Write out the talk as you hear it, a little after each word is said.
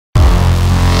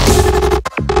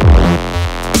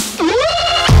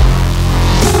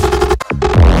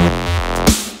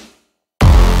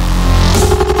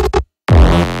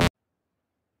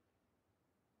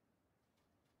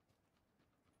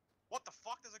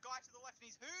left and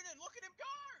he's hooning. Look at him go!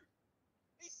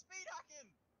 He's speed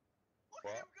hacking. Look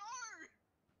What? at him go!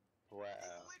 Wow.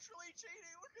 He's literally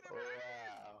cheating. Look at him.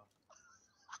 Wow.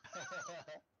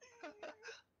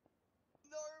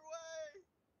 No way!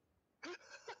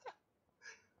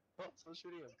 What? Stop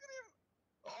shooting him. Look at him!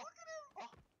 Oh. Look at him! Oh.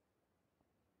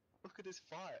 Look at this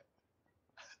fight.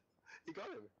 He got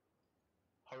him.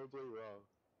 Horribly wrong.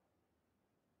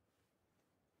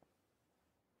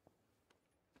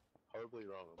 Horribly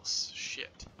wrong.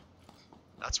 Shit.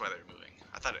 That's why they're moving.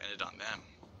 I thought it ended on them.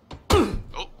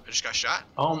 Oh, I just got shot.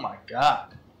 Oh my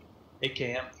god.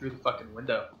 AKM through the fucking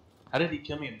window. How did he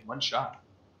kill me in one shot?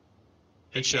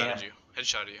 Headshotted you.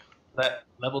 Headshotted you. That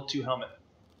level 2 helmet.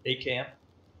 AKM.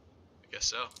 I guess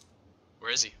so.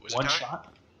 Where is he? Wizard One Tower?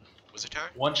 shot? Wizard Tower?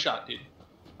 One shot, dude.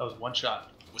 That was one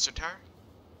shot. Wizard Tower?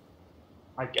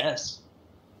 I guess.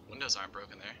 Windows aren't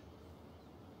broken there.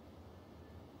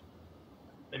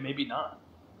 They maybe not.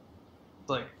 It's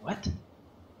like, what?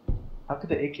 How could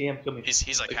the AKM kill me?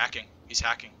 He's like hacking. He's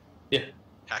hacking. Yeah.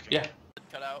 Hacking. Yeah.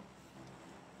 Cut out.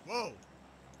 Whoa.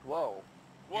 Whoa.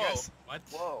 Whoa. What?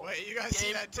 Whoa. Wait, you guys see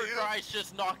Game that too? for Christ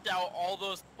just knocked out all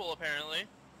those people apparently.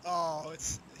 Oh,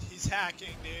 he's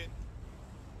hacking, dude.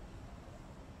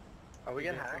 Are we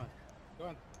getting hacked? Go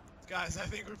on. Guys, I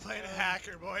think we're playing a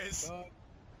hacker, boys. Go on.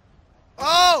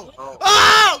 Oh! Oh.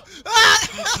 Oh! Ah!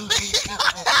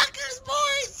 Hackers,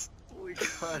 boys! We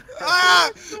got Ah!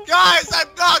 Guys,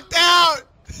 I'm knocked out!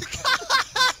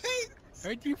 Guys!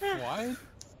 Heard you fly?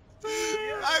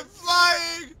 I'm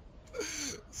flying!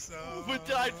 So Who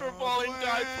died from falling,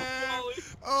 died from falling.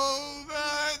 over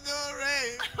the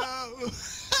rainbow.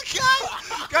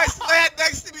 Guys, land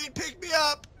next to me and pick me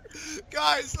up.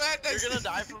 Guys, land next You're to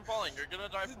gonna me. die from falling. You're gonna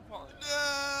die from falling.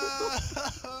 No.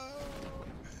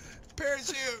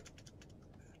 Parachute.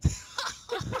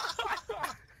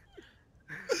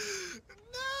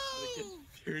 No.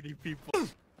 30 people.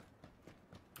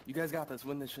 You guys got this.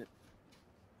 Win this shit.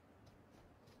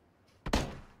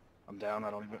 I'm down. I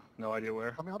don't even. No idea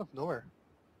where. Coming out of nowhere.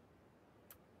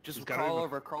 Just He's got crawl it.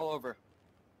 over. Crawl over.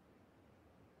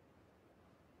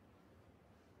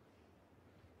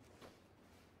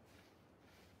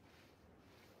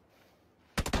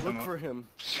 Look for him.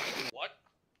 What?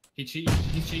 He's cheating.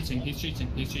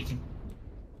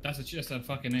 That's a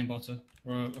fucking name botter.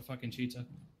 Or a fucking cheater.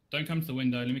 Don't come to the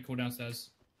window, let me call downstairs.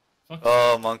 Fuck.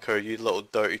 Oh, Monko, you little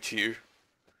dirty cheater.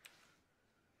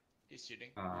 He's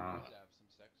shooting.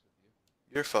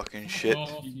 You're fucking shit.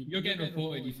 Oh, you're getting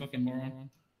reported, you fucking moron.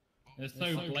 It's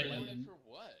so blatant. For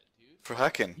what, dude? For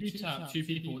hacking. You tap 2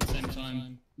 people at the same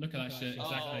time. Look at that shit,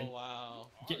 exactly. Oh wow.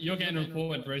 You're getting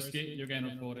reported, broski. You're getting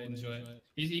reported, enjoy it.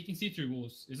 He can see through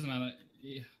walls. It doesn't matter.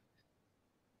 Yeah.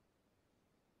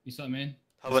 You see what I mean?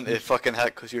 I want to fucking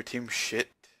hack because your team's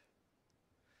shit.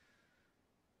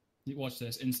 You watch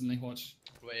this, instantly watch.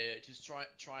 Wait, just try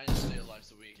and stay alive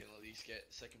so we can at least get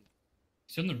second.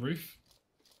 Is he on the roof?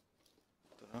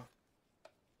 Dunno.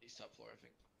 He's top floor, I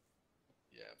think.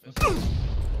 Yeah.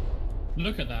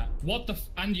 Look at that. What the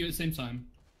and you at the same time.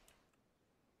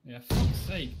 Yeah, fuck's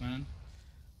sake, man.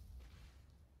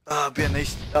 That'd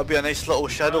be a nice little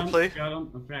shadow play. Got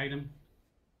him. I fragged him.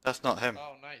 That's not him.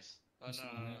 Oh, nice. Oh, no,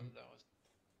 that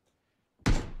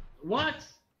was. What?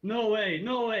 No way,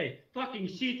 no way. Fucking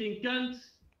cheating cunt.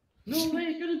 No way,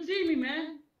 you couldn't see me,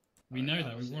 man. We know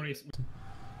that, we've already...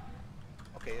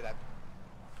 Oké, dat.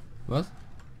 Wat?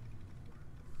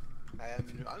 Ga jij hem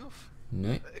nu aan of?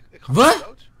 Nee. Ik ga Wat?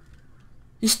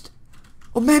 dood.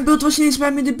 Op mijn beeld was je eens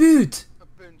bij me in de buurt. Een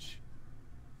punch.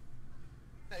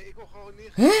 Nee, ik wil gewoon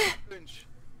neer. Hè? Punch.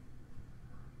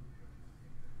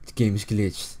 De game is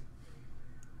glitched.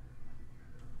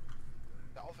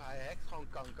 Ja, of hij hackt gewoon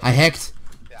kanker. Hij hackt.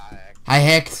 Ja, hij hackt.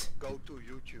 Hij hackt. Go to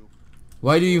YouTube.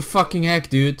 Why do you fucking hack,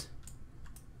 dude?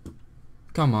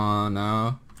 Come on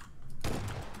now.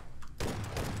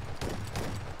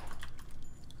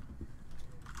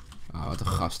 Ah, wat een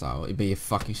gast, ouwe. Ik ben je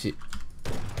fucking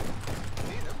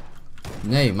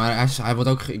Nee, maar hij wordt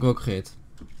ook, ik word ook gehit.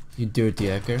 You dirty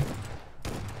hacker.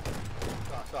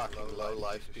 Fucking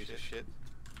low life piece of shit.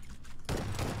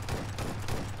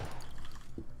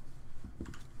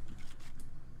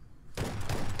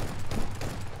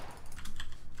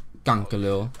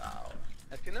 Kankerlul.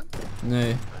 Heb je hem?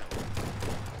 Nee.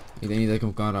 Ik denk niet dat ik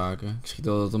hem kan raken. Ik schiet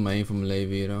altijd om me heen voor mijn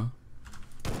leven hier, hoor.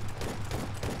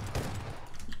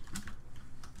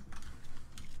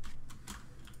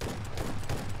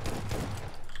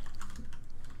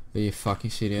 Ben je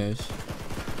fucking serieus?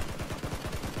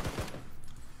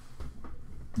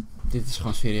 Dit is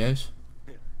gewoon serieus.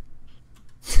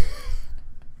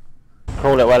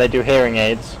 Call it while they do hearing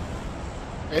aids.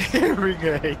 Hearing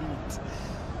aids.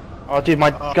 Oh, dude,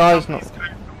 my guy's not.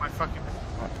 My fucking...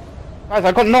 Guys,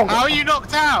 I got knocked. How are you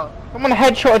knocked out? Someone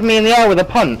headshotted me in the air with a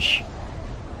punch.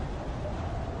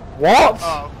 What?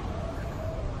 Oh.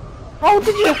 How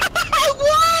did you?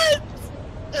 What?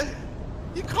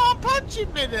 You can't punch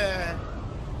him in there.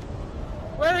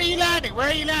 Where are you landing? Where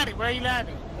are you landing? Where are you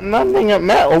landing? I'm landing at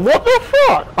metal. What the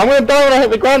fuck? I'm gonna die when I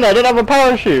hit the ground. I don't have a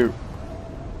parachute.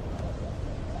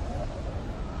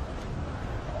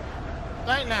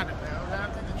 Don't land at metal.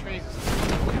 Land in the trees.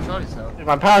 Control yourself.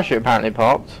 My parachute apparently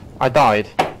popped. I died.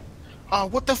 Oh,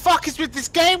 what the fuck is with this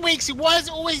game, Weeksy? Why is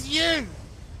it always you?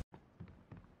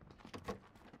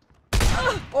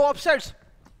 Oh, upstairs!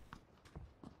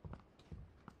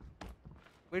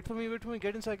 Wait for me,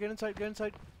 get inside, get inside, get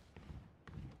inside.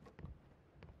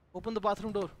 Open the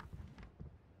bathroom door.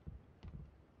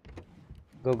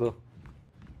 Go.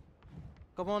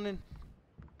 Come on in.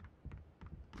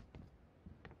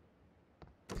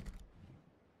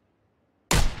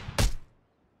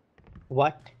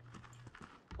 What?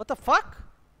 What the fuck?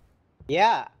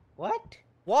 Yeah. What?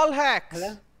 Wall hacks!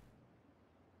 Hello?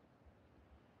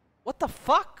 What the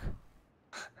fuck?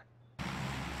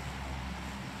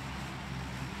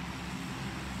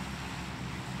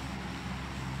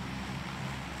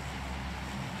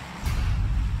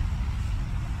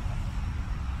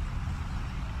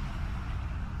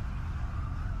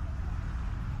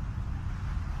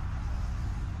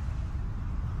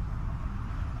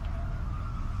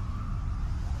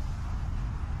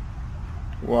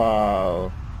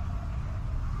 Wow.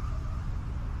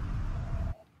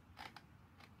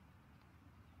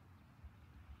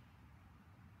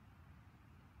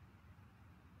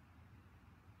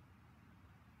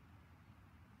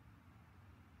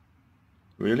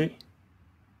 Really?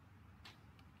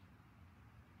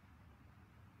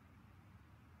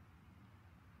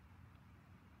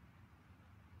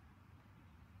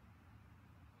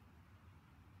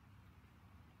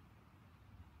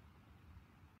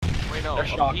 Wait, no.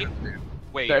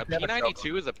 Wait, a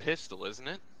P92 is a pistol, isn't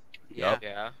it? Yeah.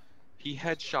 Yeah. He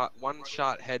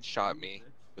one-shot headshot me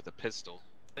with a pistol.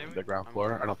 The ground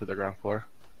floor? I don't think they're ground floor.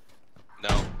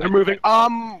 No. They're moving.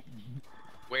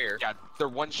 Where? Yeah, they're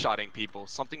one-shotting people.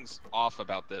 Something's off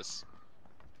about this.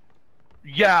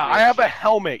 Yeah, I have a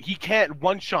helmet. He can't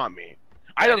one-shot me.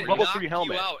 I had a level 3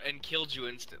 helmet. You out and killed you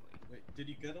instantly. Wait, did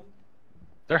you get him?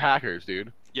 They're hackers,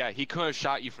 dude. Yeah, he couldn't have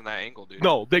shot you from that angle, dude.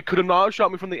 No, they could have not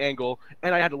shot me from the angle,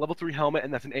 and I had a level 3 helmet,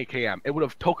 and that's an AKM. It would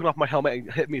have taken off my helmet and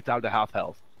hit me down to half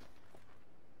health.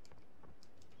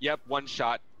 Yep, one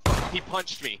shot. He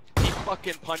punched me. He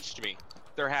fucking punched me.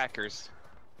 They're hackers.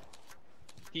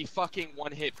 He fucking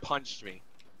one-hit punched me.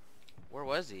 Where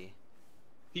was he?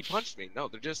 He punched me. No,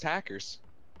 they're just hackers.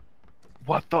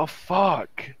 What the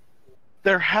fuck?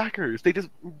 They're hackers. They just...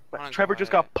 Trevor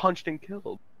just got punched and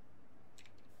killed.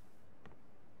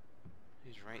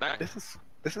 He's right there.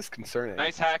 This is concerning.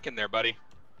 Nice hack in there, buddy.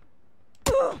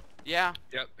 Yeah.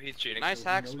 Yep, he's cheating. Nice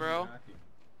hacks, bro.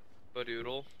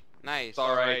 Badoodle. Nice. It's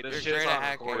alright, this You're shit's great at on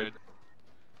hacking. recorded.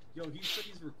 Yo, he said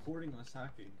he's recording us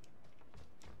hacking.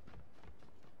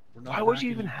 Why would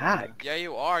you even hack? Yeah,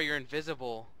 you are. You're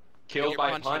invisible. Killed You're by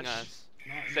punching punch. us.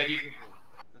 Said you...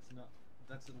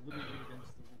 That's literally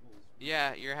against the rules.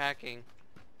 Yeah, you're hacking.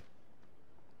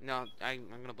 No, I'm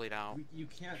gonna bleed out. You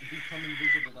can't become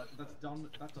invisible. That's dumb.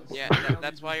 Yeah,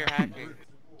 that's why you're hacking.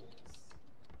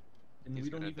 And He's we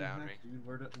don't gonna even down hack, me.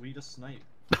 dude. We just snipe.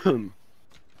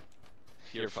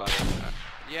 You're fine.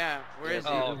 Yeah, where is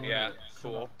he? Oh, yeah,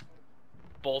 cool.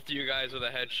 Both you guys with a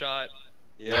headshot.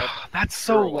 Yeah. That's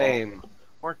so lame.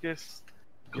 Marcus,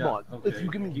 come on. Okay. If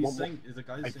you give me one more,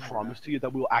 I promise to you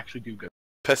that we will actually do good.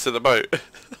 Pissing about.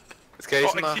 This guy's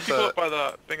Oh, I see people up by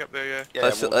that thing up there, yeah.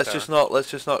 Let's just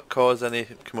not cause any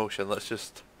commotion. Let's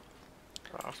just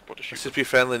be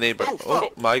friendly neighbour. Oh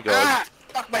my god. Ah,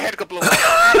 fuck, my head got blown up.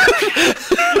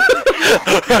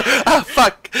 Ah,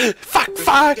 fuck!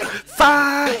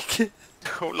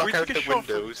 Oh, look out the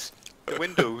windows. The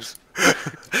windows.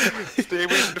 Stay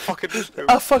away from the fucking windows.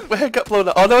 Ah, fuck, my head got blown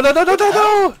up. Oh no.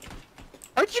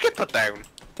 How did you get put down?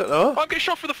 Don't know. Can't get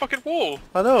shot through the fucking wall.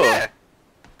 I know. Yeah.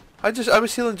 I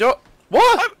was healing Joe.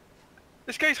 What?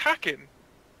 This guy's hacking.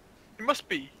 He must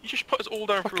be. He just put us all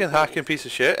down Fucking hacking piece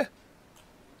of shit.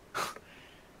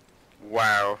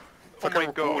 Wow. Fucking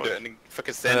record it and then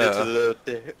fucking send it to the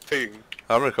thing.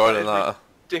 I'm recording that.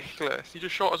 Ridiculous. He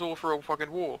just shot us all through a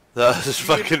fucking wall. That is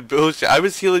fucking bullshit. I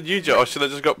was healing you, Josh, and I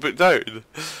just got put down.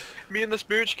 Me and this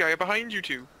merch guy are behind you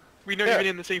two. We're not even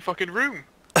in the same fucking room.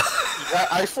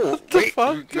 I thought, wait,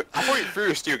 I thought at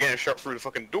first you were getting shot through the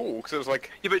fucking door, because it was like,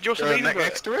 yeah, but just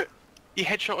next to it. He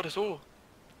headshotted us all.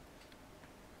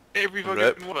 Every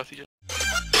fucking one of us, he just